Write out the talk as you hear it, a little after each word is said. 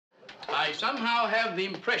I somehow have the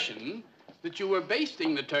impression that you were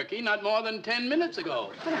basting the turkey not more than 10 minutes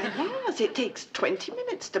ago. But I was. It takes 20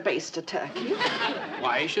 minutes to baste a turkey.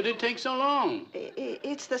 Why should it take so long?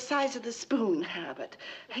 It's the size of the spoon, Herbert.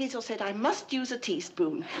 Hazel said I must use a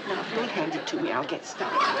teaspoon. Now, if you'll hand it to me, I'll get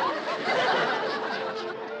started.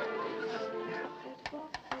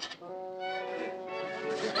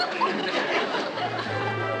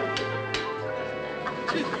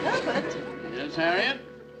 Herbert? Yes, Harriet?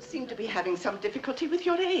 You seem to be having some difficulty with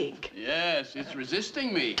your egg. Yes, it's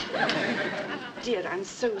resisting me. Dear, I'm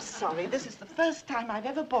so sorry. This is the first time I've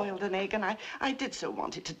ever boiled an egg, and I did so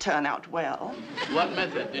want it to turn out well. What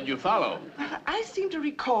method did you follow? I seem to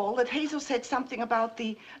recall that Hazel said something about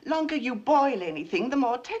the longer you boil anything, the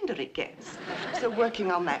more tender it gets. So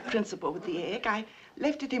working on that principle with the egg, I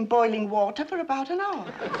left it in boiling water for about an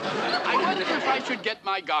hour. I wonder if I should get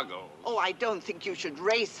my goggles. Oh, I don't think you should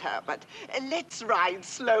race her, but let's ride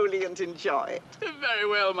slowly and enjoy it. Very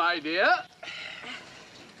well, my dear.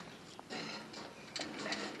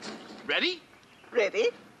 Ready? Ready?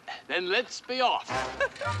 Then let's be off.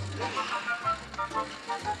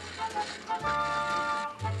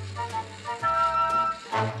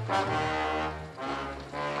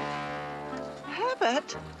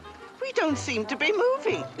 Herbert, we don't seem to be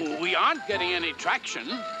moving. We aren't getting any traction.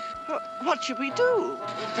 What should we do?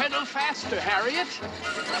 Pedal faster, Harriet.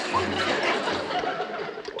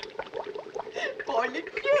 Boiling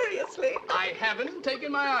furiously. I haven't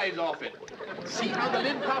taken my eyes off it. See how the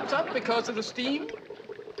lid pops up because of the steam?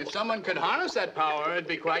 If someone could harness that power, it'd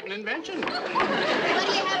be quite an invention. What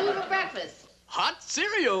are you having for breakfast? Hot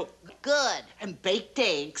cereal. Good. And baked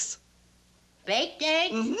eggs. Baked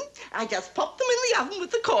eggs? Mm-hmm. I just popped them in the oven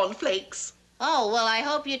with the cornflakes. Oh, well, I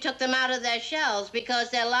hope you took them out of their shells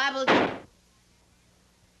because they're liable to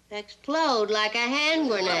explode like a hand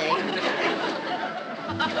grenade.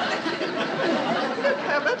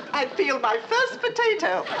 Herbert, I feel my first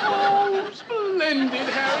potato. Oh, splendid,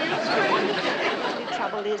 Harriet, splendid. The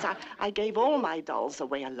trouble is, I gave all my dolls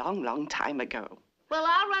away a long, long time ago. Well,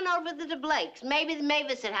 I'll run over to the Blakes. Maybe the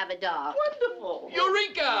Mavis would have a dog. Wonderful.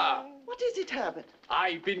 Eureka! What is it, Herbert?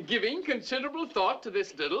 I've been giving considerable thought to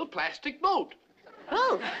this little plastic boat.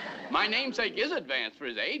 Oh. My namesake is advanced for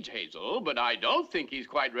his age, Hazel, but I don't think he's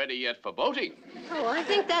quite ready yet for boating. Oh, I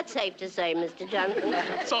think that's safe to say, Mr. Johnson.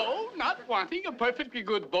 So, not wanting a perfectly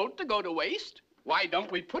good boat to go to waste, why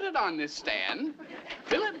don't we put it on this stand,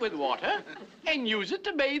 fill it with water, and use it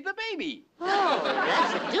to bathe the baby? Oh,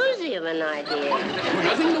 that's a doozy of an idea.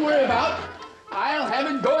 Nothing to worry about. I'll have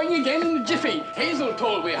it going again in a jiffy. Hazel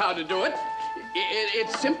told me how to do it.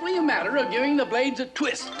 It's simply a matter of giving the blades a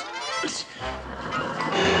twist.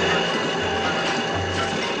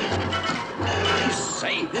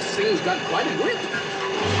 Say, this thing's got quite a grip.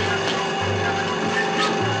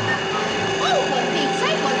 Oh, for Pete's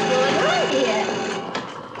sake, what's going on here?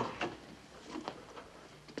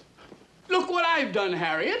 Look what I've done,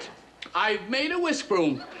 Harriet. I've made a whisk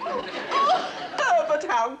broom. Oh, Herbert,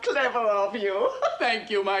 how clever of you. Thank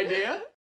you, my dear.